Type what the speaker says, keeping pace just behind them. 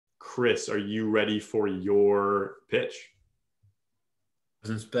Chris, are you ready for your pitch? I've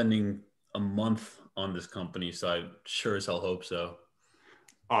been spending a month on this company, so I sure as hell hope so.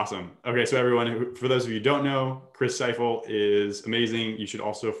 Awesome. Okay, so everyone, for those of you who don't know, Chris Seifel is amazing. You should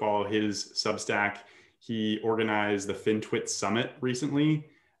also follow his Substack. He organized the FinTwit Summit recently,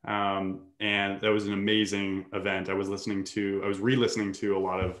 and that was an amazing event. I was re-listening to a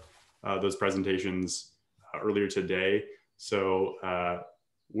lot of those presentations earlier today. So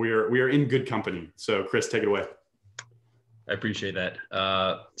we are in good company. So Chris, take it away. I appreciate that.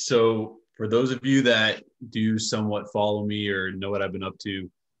 So for those of you that do somewhat follow me or know what I've been up to,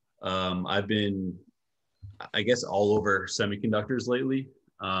 I've been, I guess, all over semiconductors lately.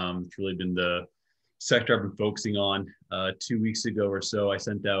 It's really been the sector I've been focusing on. 2 weeks ago or so, I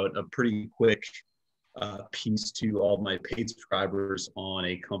sent out a pretty quick piece to all my paid subscribers on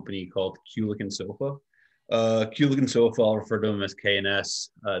a company called Kulike and Soffa. Kulike and Soffa, I'll refer to them as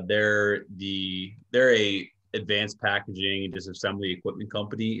K&S. They're a advanced packaging and disassembly equipment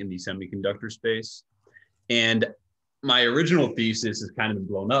company in the semiconductor space. And my original thesis has kind of been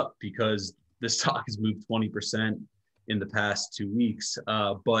blown up because the stock has moved 20% in the past 2 weeks.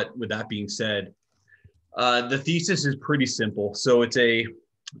 But with that being said, the thesis is pretty simple. So it's a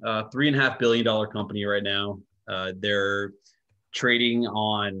 $3.5 billion company right now. They're trading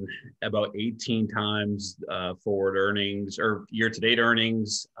on about 18 times forward earnings or year-to-date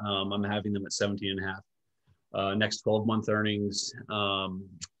earnings. I'm having them at 17.5. Next 12-month earnings.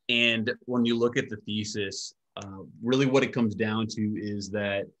 And when you look at the thesis, really what it comes down to is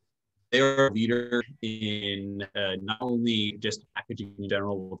that they are a leader in not only just packaging in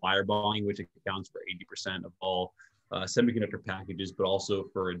general with wire bonding, which accounts for 80% of all semiconductor packages, but also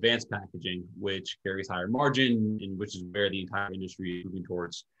for advanced packaging, which carries higher margin and which is where the entire industry is moving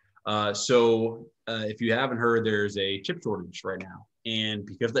towards. So if you haven't heard, there's a chip shortage right now. And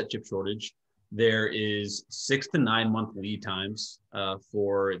because of that chip shortage, there is 6 to 9 month lead times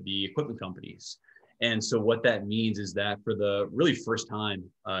for the equipment companies. And so what that means is that for the really first time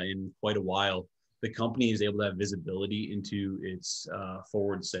in quite a while, the company is able to have visibility into its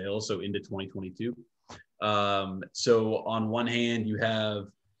forward sales, so into 2022. So on one hand, you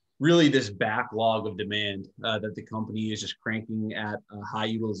have really this backlog of demand that the company is just cranking at high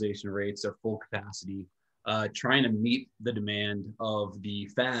utilization rates or full capacity, trying to meet the demand of the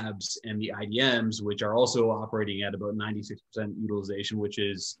fabs and the IDMs, which are also operating at about 96% utilization, which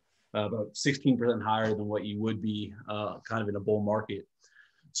is about 16% higher than what you would be kind of in a bull market.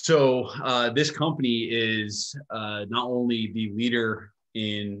 So this company is not only the leader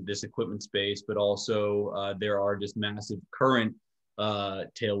in this equipment space, but also there are just massive current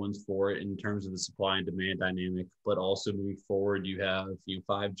tailwinds for it in terms of the supply and demand dynamic, but also moving forward, you have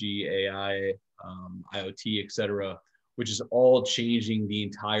 5G, AI, IoT, et cetera, which is all changing the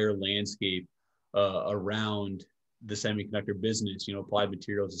entire landscape around the semiconductor business. Applied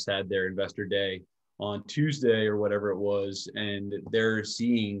Materials just had their investor day on Tuesday or whatever it was, and they're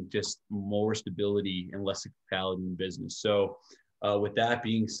seeing just more stability and less cyclicality in business. So with that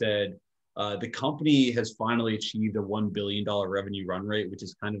being said, the company has finally achieved a $1 billion revenue run rate, which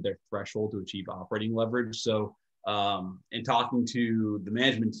is kind of their threshold to achieve operating leverage. So in talking to the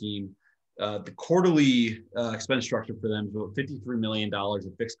management team, the quarterly expense structure for them is about $53 million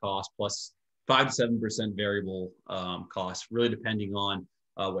of fixed cost plus 5 to 7% variable costs, really depending on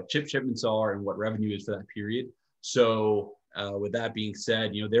what chip shipments are and what revenue is for that period. So with that being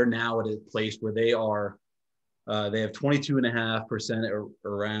said, they're now at a place where they have 22.5%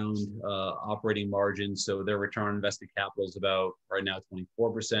 around operating margins. So their return on invested capital is about right now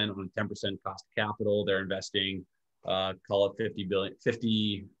 24% on a 10% cost of capital. They're investing, call it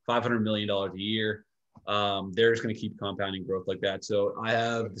 $500 million a year. They're just going to keep compounding growth like that. So I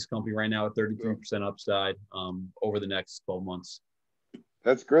have this company right now at 33% upside over the next 12 months.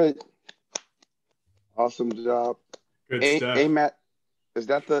 That's great. Awesome job. Good stuff. AMAT, is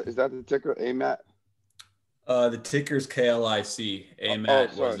that the ticker, AMAT? The ticker's KLIC.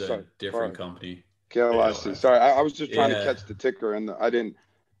 AMAT was a different company. KLIC. Sorry, I was just trying to catch the ticker, and I never.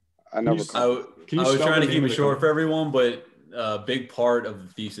 I was trying to keep it short for everyone, but a big part of the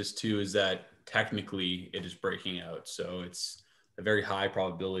thesis too is that technically it is breaking out, so it's a very high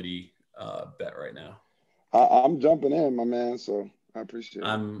probability bet right now. I'm jumping in, my man. So I appreciate it.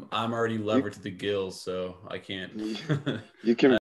 I'm already levered to the gills, so I can't. You can